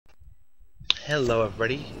Hello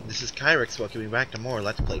everybody, this is Kyrix welcoming you back to more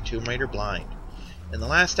Let's Play Tomb Raider Blind. In the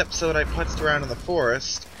last episode I putzed around in the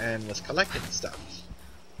forest and was collecting stuff.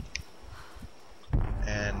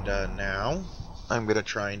 And now I'm going to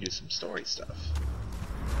try and do some story stuff.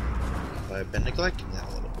 I've been neglecting that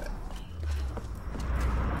a little bit.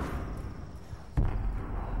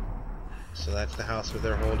 So that's the house where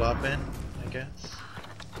they're holed up in, I guess.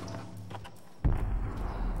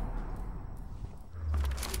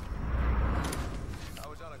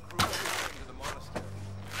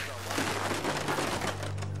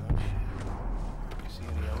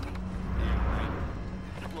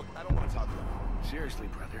 Seriously,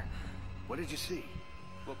 brother, what did you see?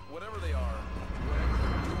 Look, whatever they are, whatever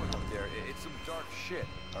they're doing up there, it's some dark shit,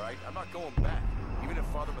 alright? I'm not going back, even if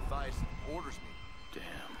Father Matthias orders me. Damn.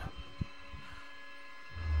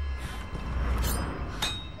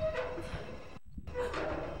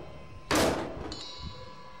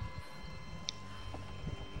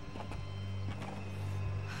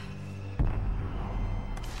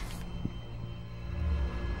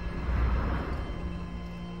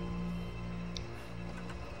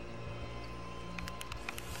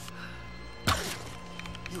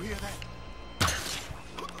 You hear that?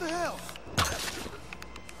 What the hell?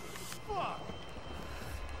 Fuck!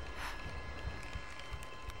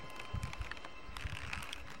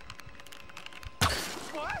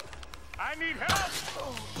 What? I need help!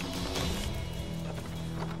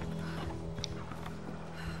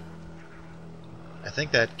 I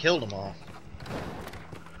think that killed them all.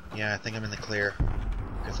 Yeah, I think I'm in the clear.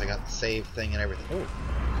 Because I got the save thing and everything. Oh!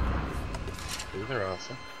 These are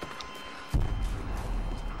awesome.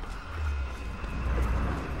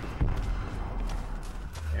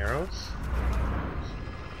 Arrows?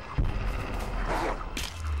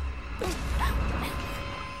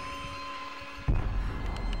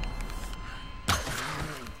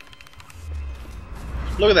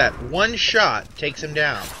 Look at that. One shot takes him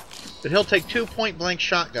down. But he'll take 2 point-blank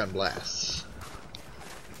shotgun blasts.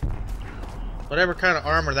 Whatever kind of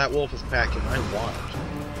armor that wolf is packing, I want it.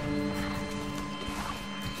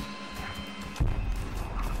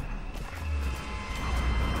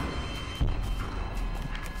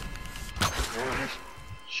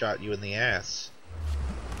 Shot you in the ass.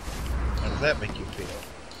 How does that make you feel?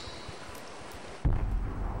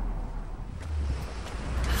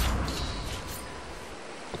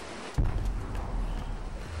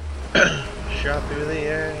 Shot through the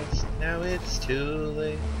ass, now it's too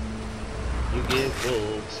late. You give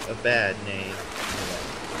wolves a bad name.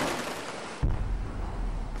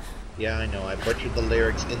 Yeah, I know, I butchered the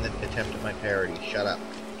lyrics in the attempt at my parody. Shut up.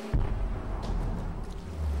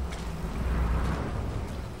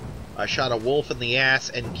 I shot a wolf in the ass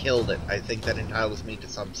and killed it. I think that entitles me to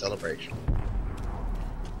some celebration.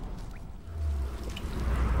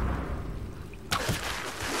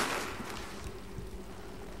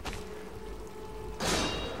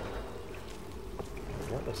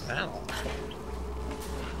 What was that all about?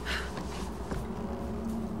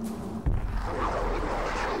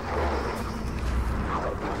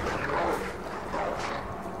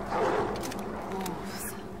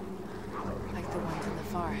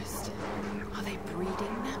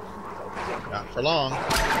 Not for long.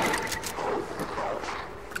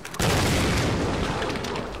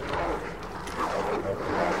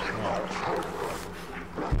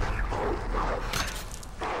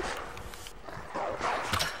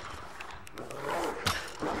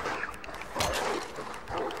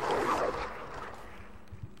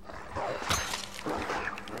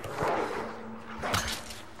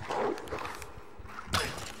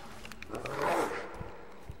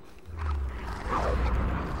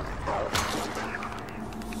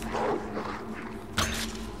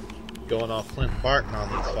 Going off Clint Barton on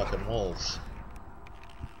these fucking wolves.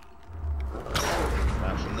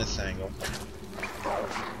 Not from this angle.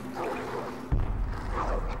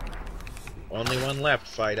 Only one left,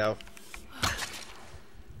 Fido.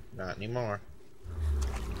 Not anymore.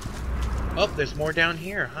 Oh, there's more down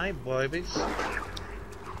here. Hi, boys.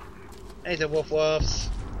 Hey, the wolf wolves.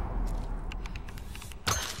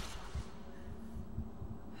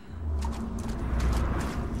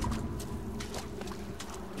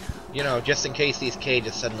 You know, just in case these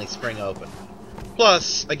cages suddenly spring open.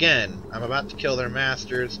 Plus, again, I'm about to kill their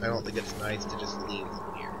masters. I don't think it's nice to just leave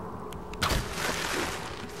them here.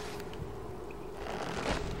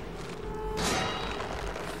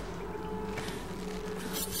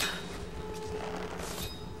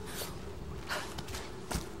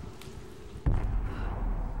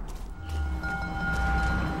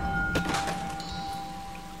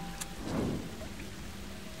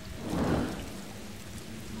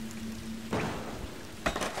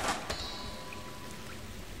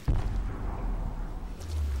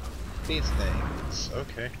 these things.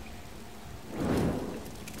 Okay.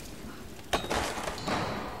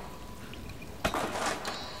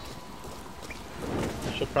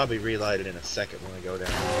 She'll probably relight it in a second when we go down.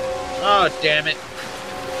 Oh, damn it!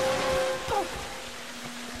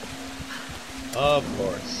 Of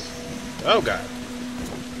course. Oh, God.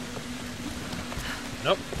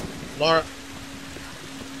 Nope. Laura.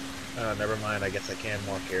 Oh, never mind. I guess I can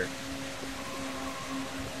walk here.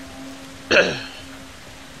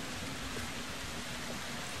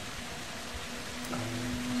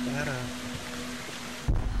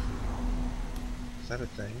 Is that a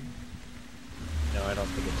thing? No, I don't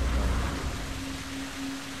think it's a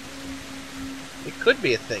thing. It could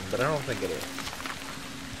be a thing, but I don't think it is.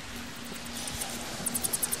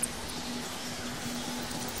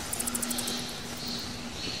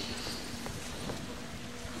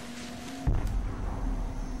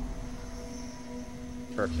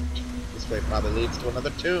 Perfect. This way probably leads to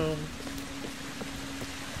another tomb.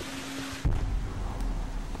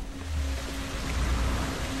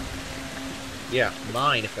 Yeah,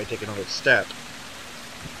 mine if I take another step.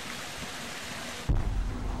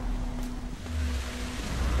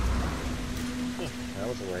 Oh, that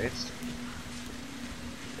was a waste.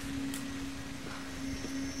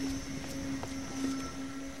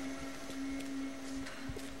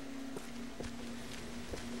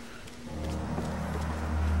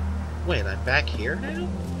 Wait, I'm back here now?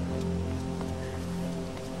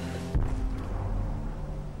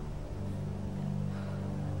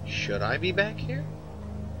 Should I be back here?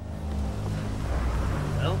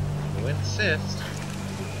 Well, you insist.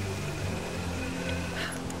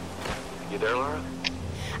 You there, Laura?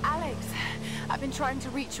 Alex, I've been trying to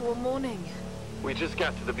reach you all morning. We just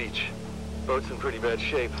got to the beach. Boat's in pretty bad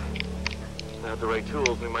shape. Without the right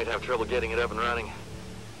tools, we might have trouble getting it up and running.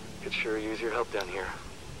 Could sure use your help down here.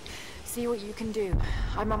 See what you can do.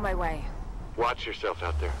 I'm on my way. Watch yourself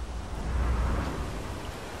out there.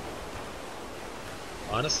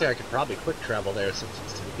 Honestly, I could probably quick travel there since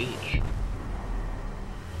it's to the beach.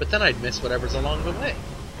 But then I'd miss whatever's along the way.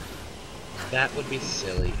 That would be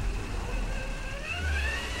silly.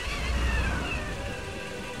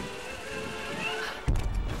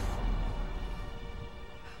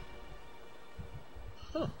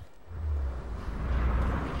 Huh.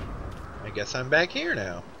 I guess I'm back here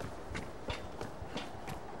now.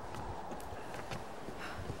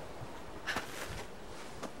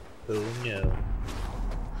 Oh no.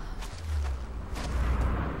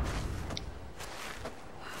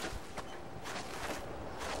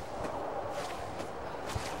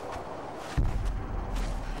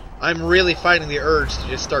 I'm really fighting the urge to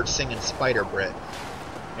just start singing Spider Brit.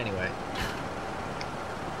 Anyway.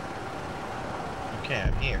 Okay,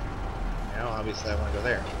 I'm here. Now, obviously, I want to go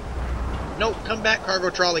there. Nope, come back, cargo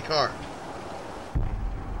trolley car.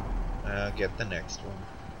 I'll get the next one.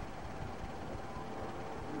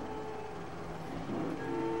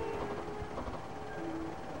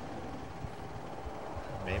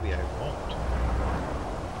 Maybe I won't.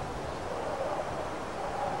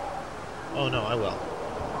 Oh no, I will.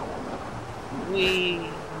 Whee!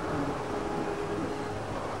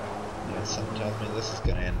 Yeah, something tells me this is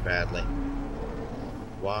gonna end badly.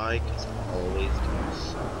 Why? Because it always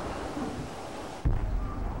does.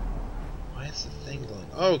 Why is the thing glowing?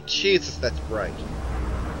 Oh, Jesus, that's bright.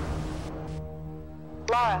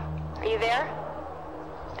 Laura, are you there?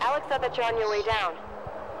 Alex said that you're on your way down.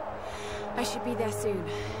 I should be there soon.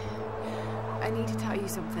 I need to tell you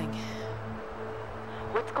something.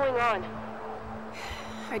 What's going on?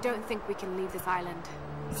 I don't think we can leave this island.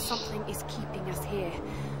 Something is keeping us here.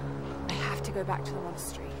 I have to go back to the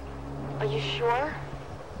monastery. Are you sure?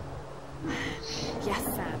 Yes,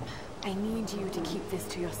 Sam. I need you to keep this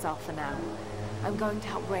to yourself for now. I'm going to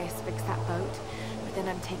help Reyes fix that boat, but then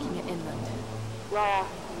I'm taking it inland. Laura,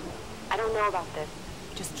 I don't know about this.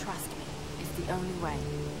 Just trust me. It's the only way.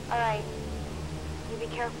 All right. You be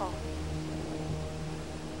careful.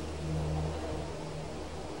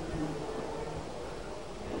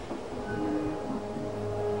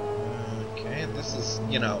 Okay, this is,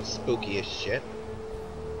 you know, spooky as shit.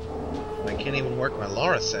 I can't even work my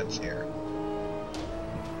Laura sense here.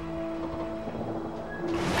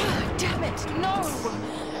 Damn it! No!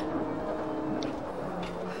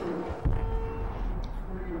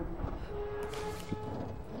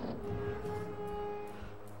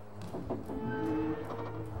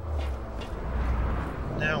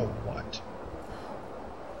 Now what?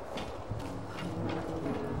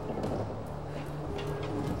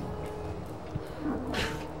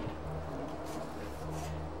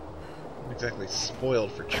 I'm exactly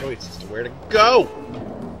spoiled for choice as to where to go!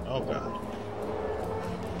 Oh god.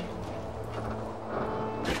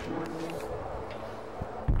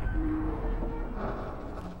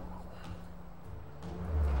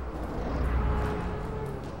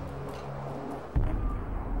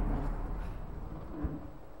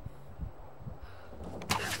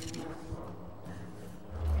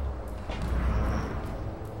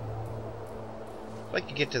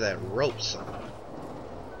 to get to that rope somehow.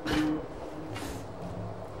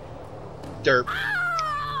 Derp.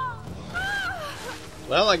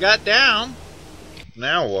 Well, I got down.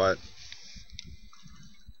 Now what?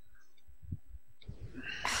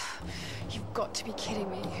 You've got to be kidding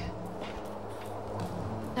me.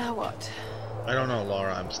 Now what? I don't know,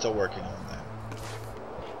 Laura. I'm still working on that.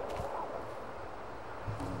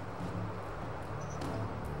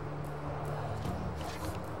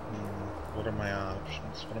 What are my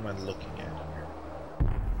options? What am I looking at here?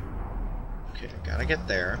 Okay, I gotta get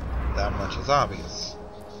there. That much is obvious.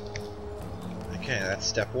 Okay, that's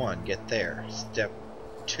step 1. Get there. Step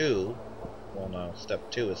 2. Well, no. Step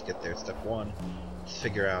 2 is get there. Step 1 is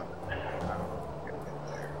figure out how I'm gonna get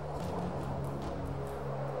there.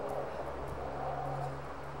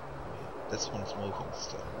 This one's moving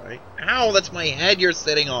still, right? Ow! That's my head you're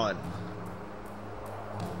sitting on!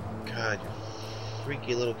 God, you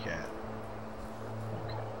freaky little cat.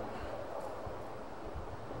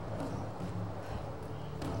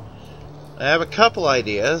 I have a couple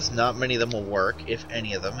ideas. Not many of them will work, if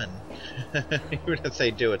any of them, and even if they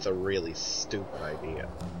do, it's a really stupid idea.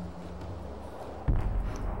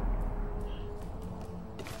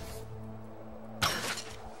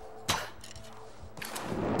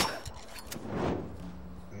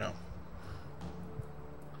 No.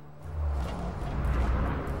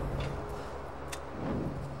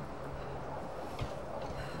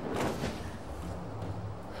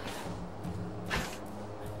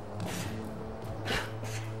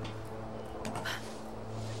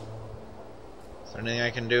 Anything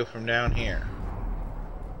I can do from down here?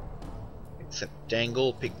 Except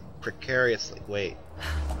dangle precariously. Wait.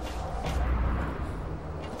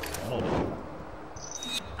 Oh.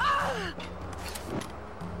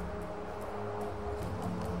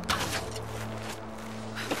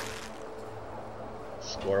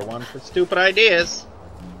 Score 1 for stupid ideas.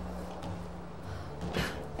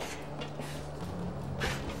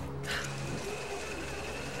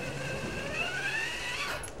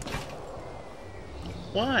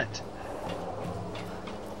 What?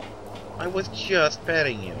 I was just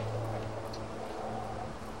petting you.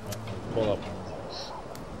 Pull up one of those.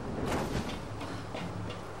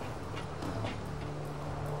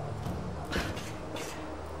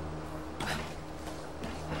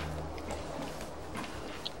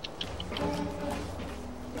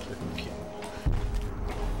 Okay.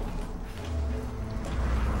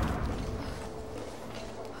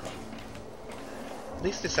 At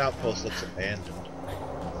least this outpost looks abandoned.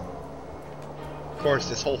 Of course,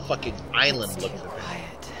 this whole fucking island looks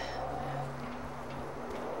abandoned.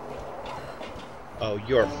 Oh,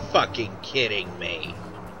 you're fucking kidding me.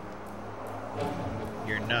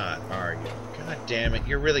 You're not, are you? God damn it,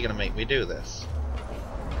 you're really gonna make me do this.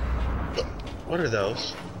 What are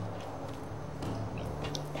those?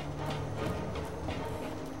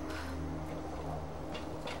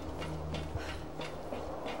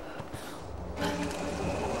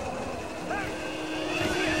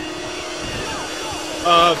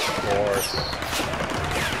 Of course.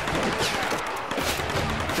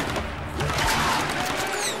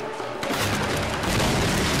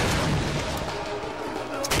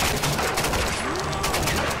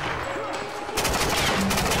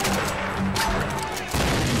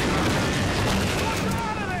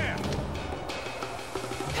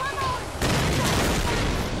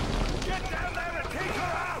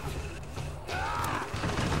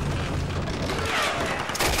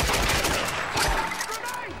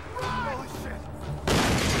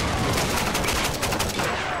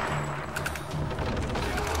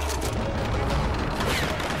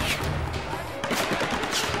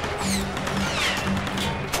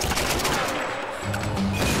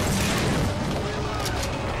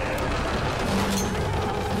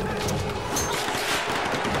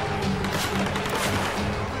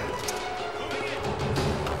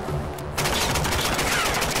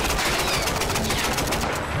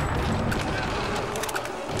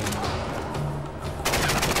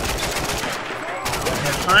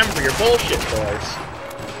 Time for your bullshit, boys.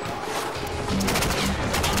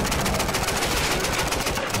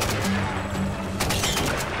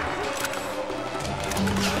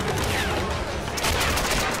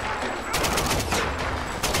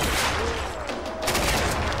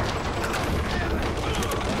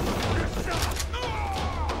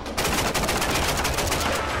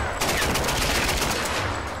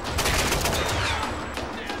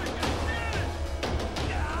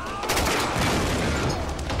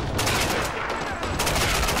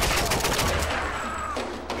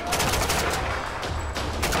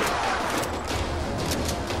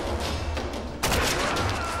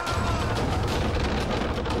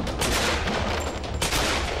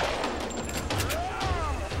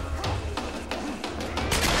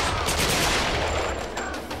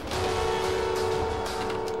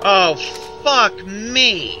 Oh, fuck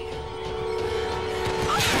me!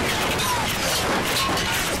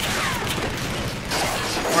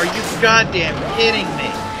 Are you goddamn kidding me?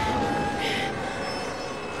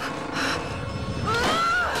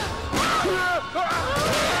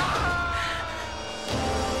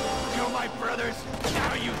 Kill my brothers,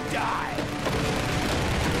 now you die!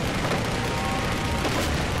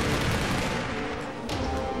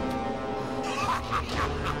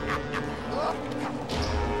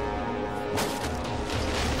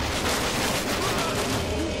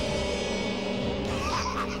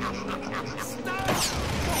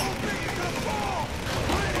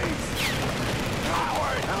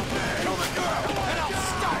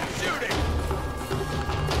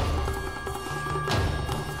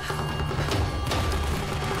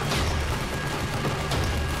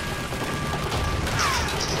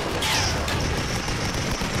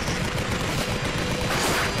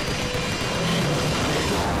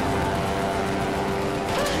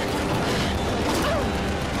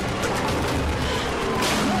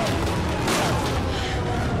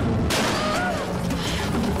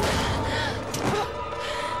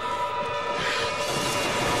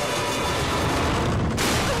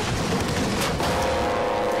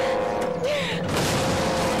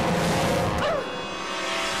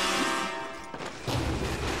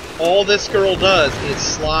 All this girl does is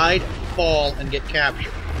slide, fall, and get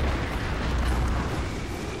captured.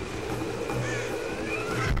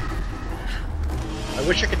 I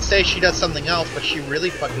wish I could say she does something else, but she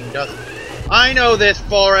really fucking doesn't. I know this,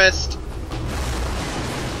 Forrest!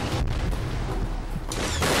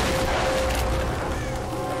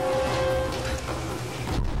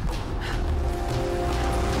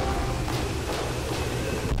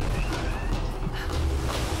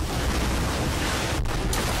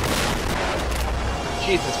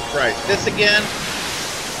 Jesus Christ, this again?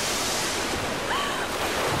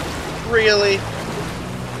 Really?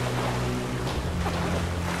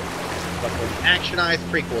 Fucking actionized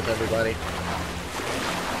prequels, everybody.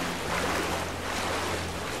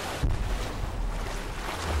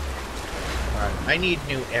 Alright, I need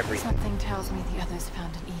new everything. Something tells me the others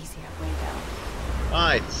found an easier way down.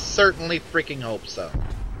 I certainly freaking hope so.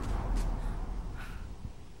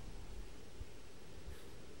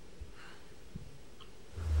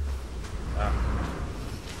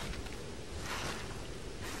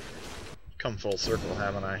 Come full circle,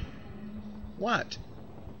 haven't I? What?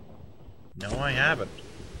 No, I haven't.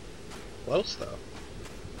 Close, though.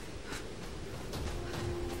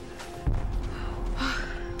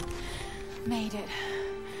 Made it.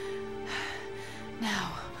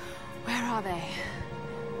 Now, where are they?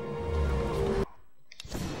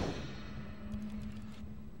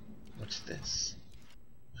 What's this?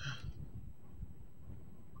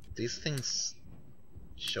 These things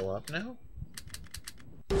show up now?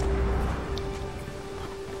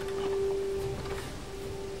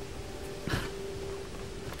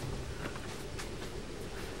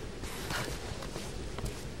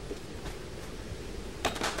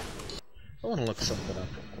 I want to look something up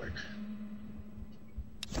real quick.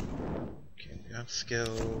 Okay, we got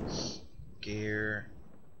skills, gear,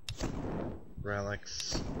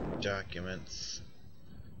 relics, documents,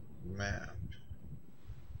 map.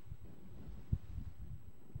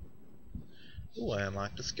 Ooh, I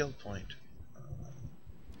unlocked a skill point.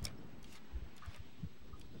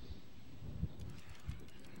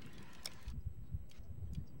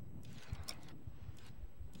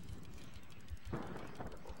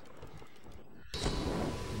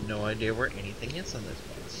 No idea where anything is on this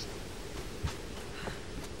place.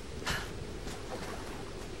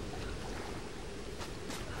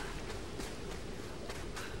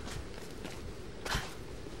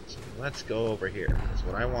 So let's go over here, because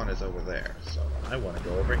what I want is over there. So I want to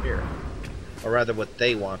go over here. Or rather, what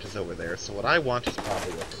they want is over there. So what I want is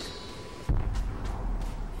probably over here.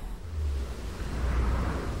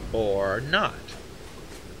 Or not.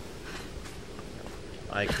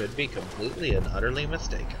 I could be completely and utterly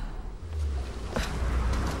mistaken.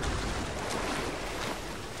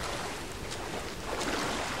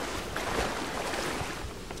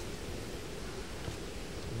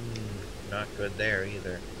 Not good there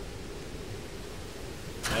either.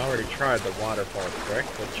 I already tried the waterfall trick,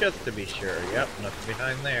 but just to be sure. Yep, nothing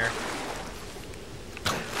behind there.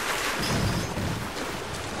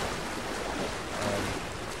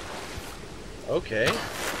 Okay.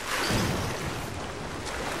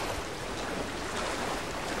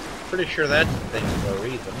 Pretty sure that's the thing for a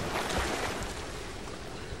reason.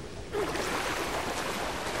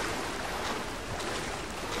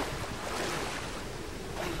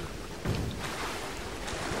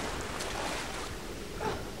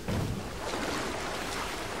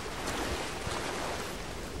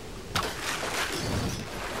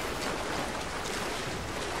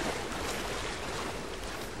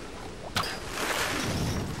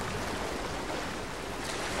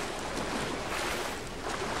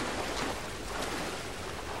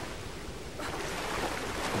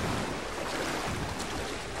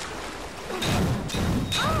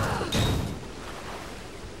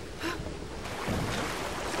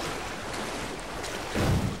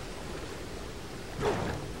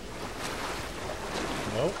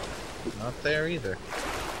 Not there either.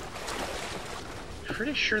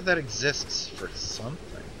 Pretty sure that exists for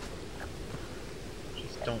something.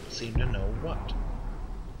 Just don't seem to know what.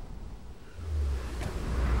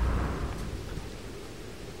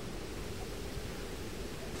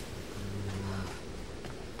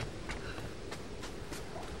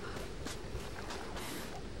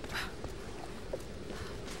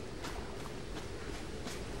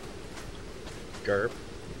 Gerp.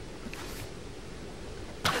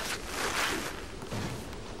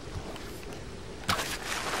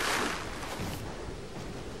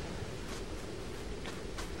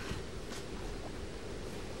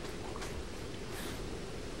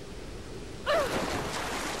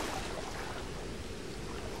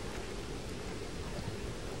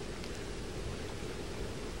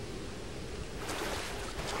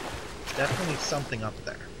 Definitely something up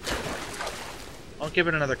there. I'll give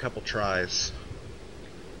it another couple tries.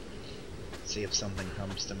 See if something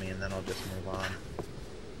comes to me, and then I'll just move on.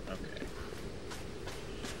 Okay.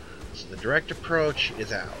 So the direct approach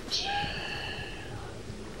is out.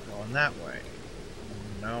 Going that way.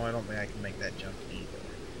 No, I don't think I can make that jump either.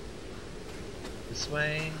 This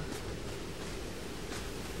way?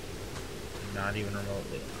 Not even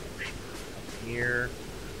remotely an option. Up here.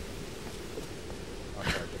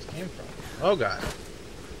 That's where I just came from. Oh god.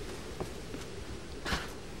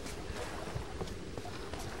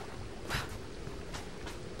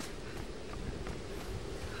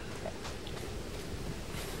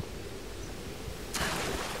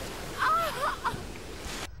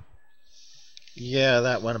 Yeah,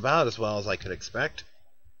 that went about as well as I could expect.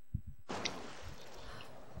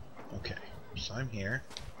 Okay, so I'm here.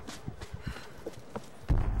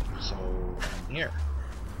 So I'm here.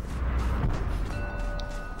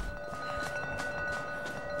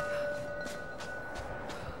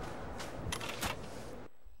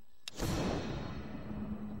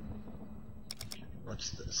 What's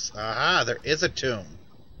this? Aha, there is a tomb.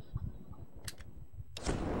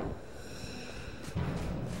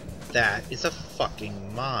 That is a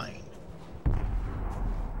fucking mine.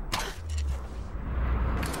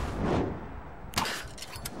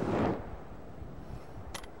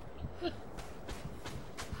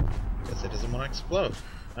 Guess it doesn't want to explode.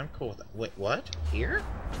 I'm cool with that. Wait, what? Here?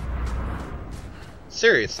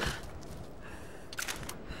 Seriously?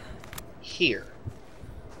 Here?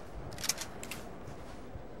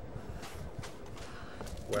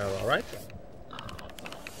 Well, alright then.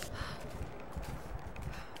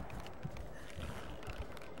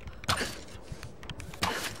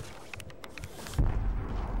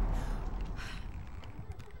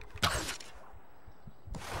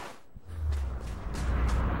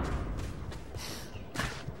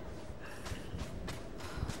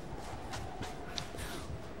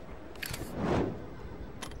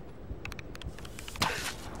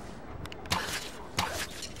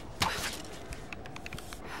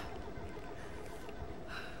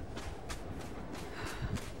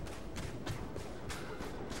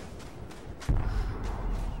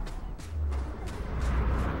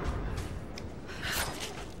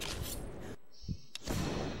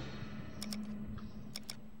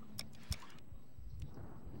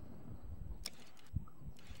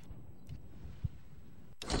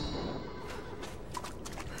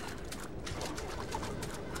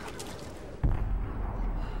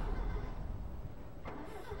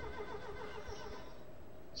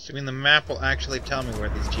 Assuming the map will actually tell me where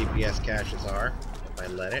these GPS caches are, if I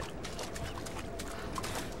let it.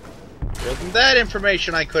 Wasn't that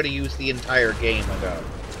information I could have used the entire game ago?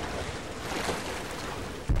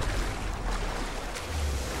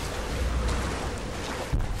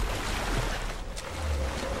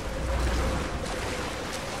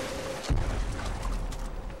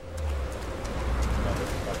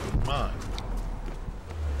 Motherfucking mine.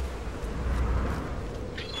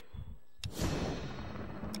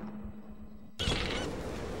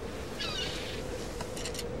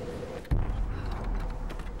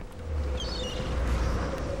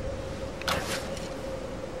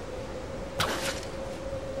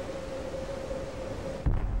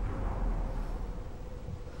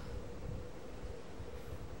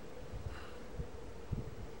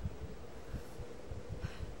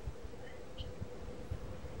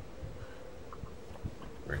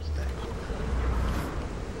 Where's that?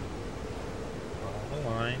 All the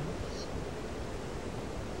lines.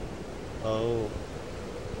 Oh.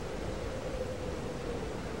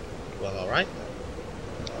 Well, alright then.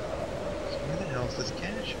 So where the hell's this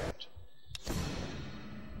cache at?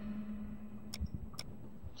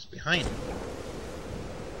 It's behind me.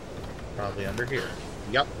 Probably under here.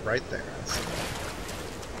 Yup, right there.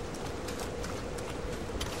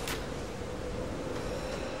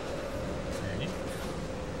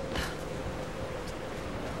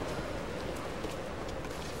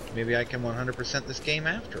 Maybe I can 100% this game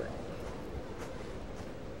after all.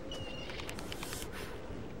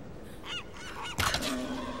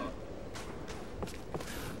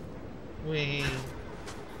 Whee.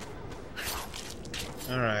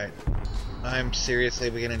 Alright. I'm seriously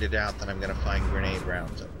beginning to doubt that I'm going to find grenade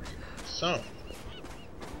rounds over here. So,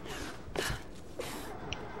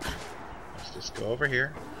 let's just go over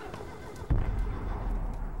here.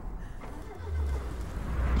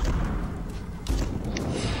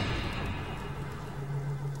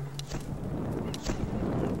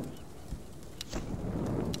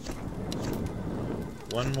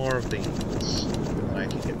 One more of these, and then I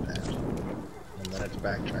can get that. And then it's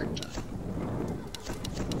backtrack time.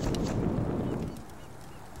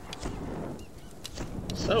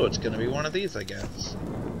 So it's gonna be one of these, I guess.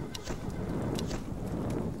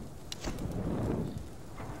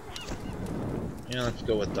 Yeah, let's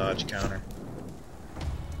go with dodge counter.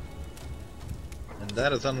 And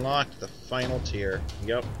that has unlocked the final tier.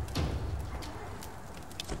 Yep.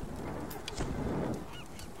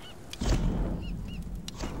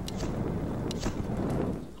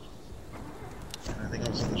 I think I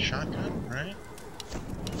was in the shotgun, right?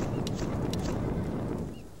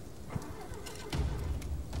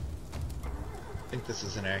 I think this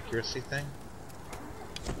is an accuracy thing.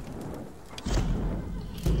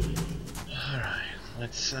 Alright,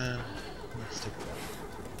 let's take a look.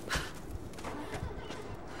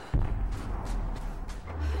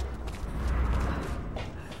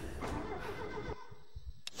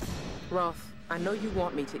 Roth, I know you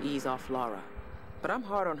want me to ease off Lara, but I'm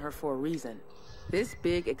hard on her for a reason. This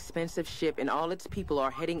big, expensive ship and all its people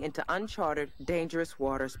are heading into uncharted, dangerous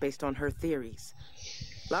waters based on her theories.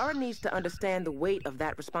 Lara needs to understand the weight of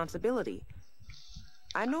that responsibility.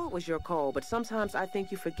 I know it was your call, but sometimes I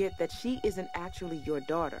think you forget that she isn't actually your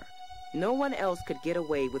daughter. No one else could get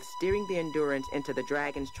away with steering the Endurance into the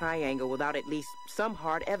Dragon's Triangle without at least some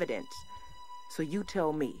hard evidence. So you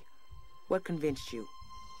tell me, what convinced you?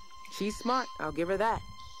 She's smart, I'll give her that.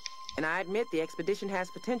 And I admit the expedition has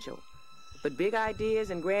potential. But big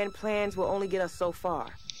ideas and grand plans will only get us so far.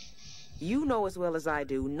 You know as well as I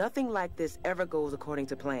do, nothing like this ever goes according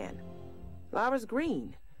to plan. Lara's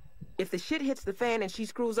green. If the shit hits the fan and she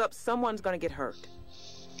screws up, someone's gonna get hurt.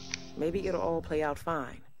 Maybe it'll all play out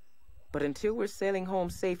fine. But until we're sailing home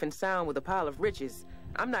safe and sound with a pile of riches,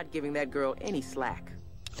 I'm not giving that girl any slack.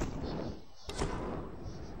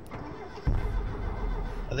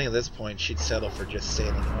 I think at this point she'd settle for just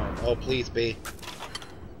sailing home. Oh, please be.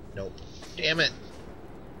 Nope. Damn it.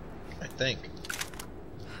 I think.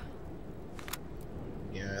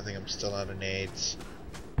 Yeah, I think I'm still out of nades.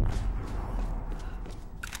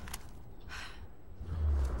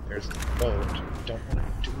 There's the boat. Don't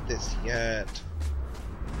want to do this yet.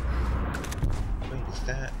 Wait, is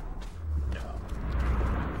that? No.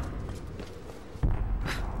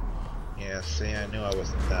 Yeah, see, I knew I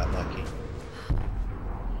wasn't that lucky.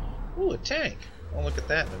 Ooh, a tank. I'll look at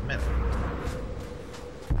that in a minute.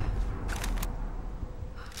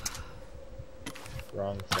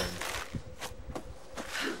 Wrong thing.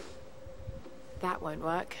 That won't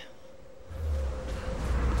work.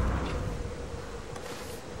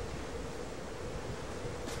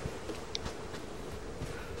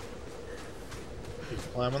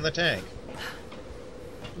 Climb on the tank.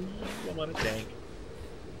 I'm on a tank.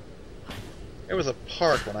 There was a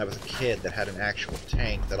park when I was a kid that had an actual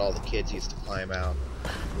tank that all the kids used to climb out.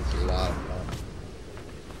 It was a lot of fun.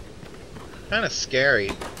 Kind of scary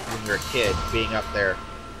when you're a kid being up there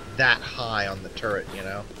that high on the turret, you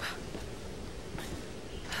know?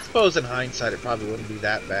 I suppose in hindsight it probably wouldn't be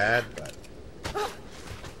that bad, but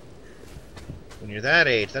when you're that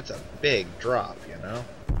age, that's a big drop, you know?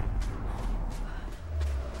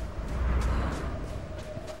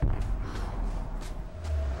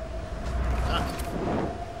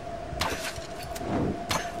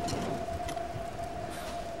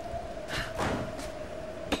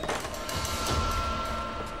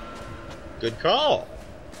 Good call.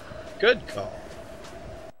 Good call.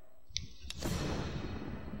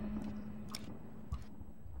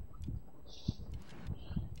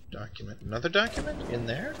 Document. Another document in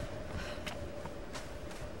there?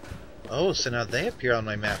 Oh, so now they appear on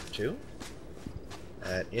my map too?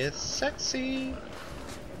 That is sexy.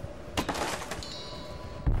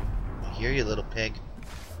 I hear you, little pig.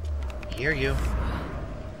 I hear you.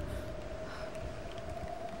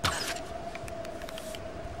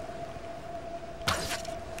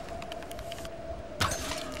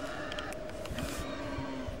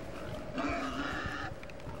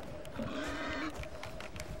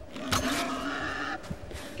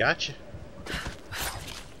 Gotcha.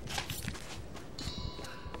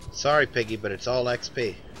 Sorry, Piggy, but it's all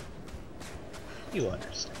XP. You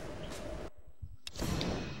understand.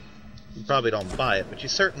 You probably don't buy it, but you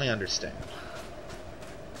certainly understand.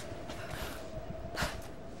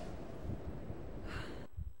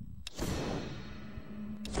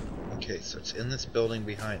 Okay, so it's in this building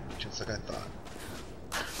behind me, just like I thought.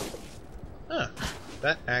 Huh.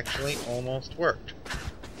 That actually almost worked.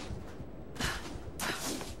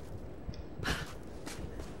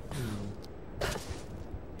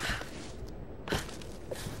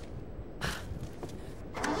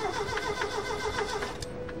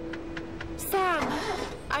 Sam!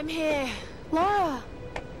 I'm here. Laura!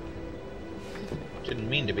 Didn't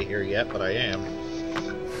mean to be here yet, but I am.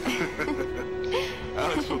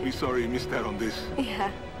 Alex will be sorry he missed out on this.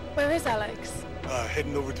 Yeah. Where is Alex?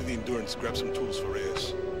 Heading over to the Endurance, grab some tools for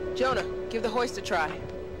Reyes. Jonah, give the hoist a try.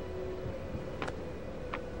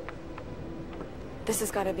 This has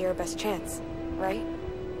got to be our best chance, right?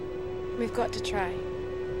 We've got to try.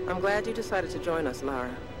 I'm glad you decided to join us,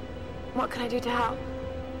 Lara. What can I do to help?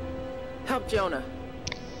 Help Jonah.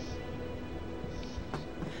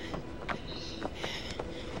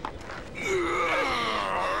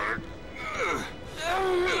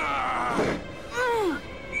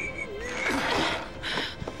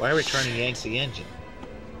 Why are we trying to yank the engine?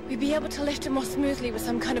 We'd be able to lift him more smoothly with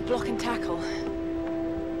some kind of block and tackle.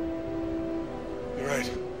 You're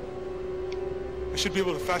right. I should be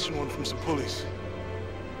able to fashion one from some pulleys.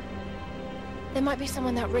 There might be some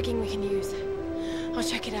on that rigging we can use. I'll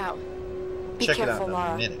check it out. Be Check careful, it out in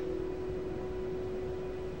Laura. a minute.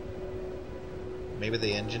 Maybe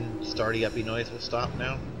the engine starty-uppy noise will stop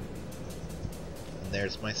now. And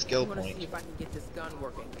there's my skill I want to point. see if I can get this gun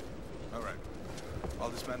working. All right.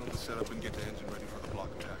 I'll dismantle the setup and get the engine ready for the block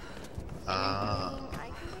attack. Ah.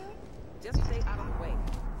 Just stay out of the way.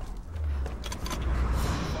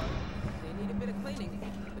 They need a bit of cleaning,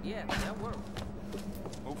 but yeah, that works.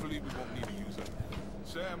 Hopefully we won't need to use it.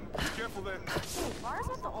 Sam, be careful there. Lara's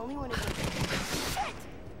not the only one who Shit!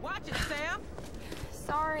 Watch it, Sam!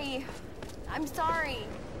 Sorry. I'm sorry.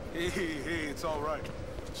 Hey, it's all right.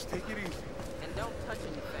 Just take it easy. And don't touch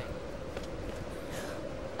anything.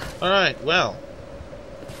 Alright, well.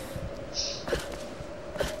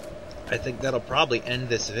 I think that'll probably end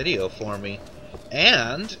this video for me.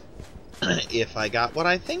 And if I got what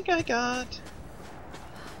I think I got,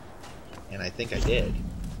 and I think I did.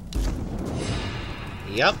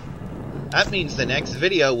 Yep. That means the next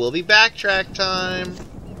video will be backtrack time.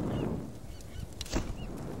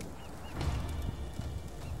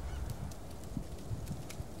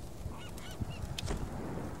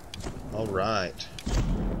 Alright.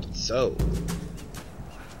 So,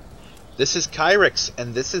 this is Kyrix,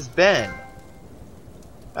 and this is Ben.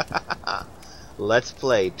 Let's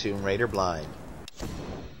play Tomb Raider Blind.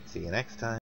 See you next time.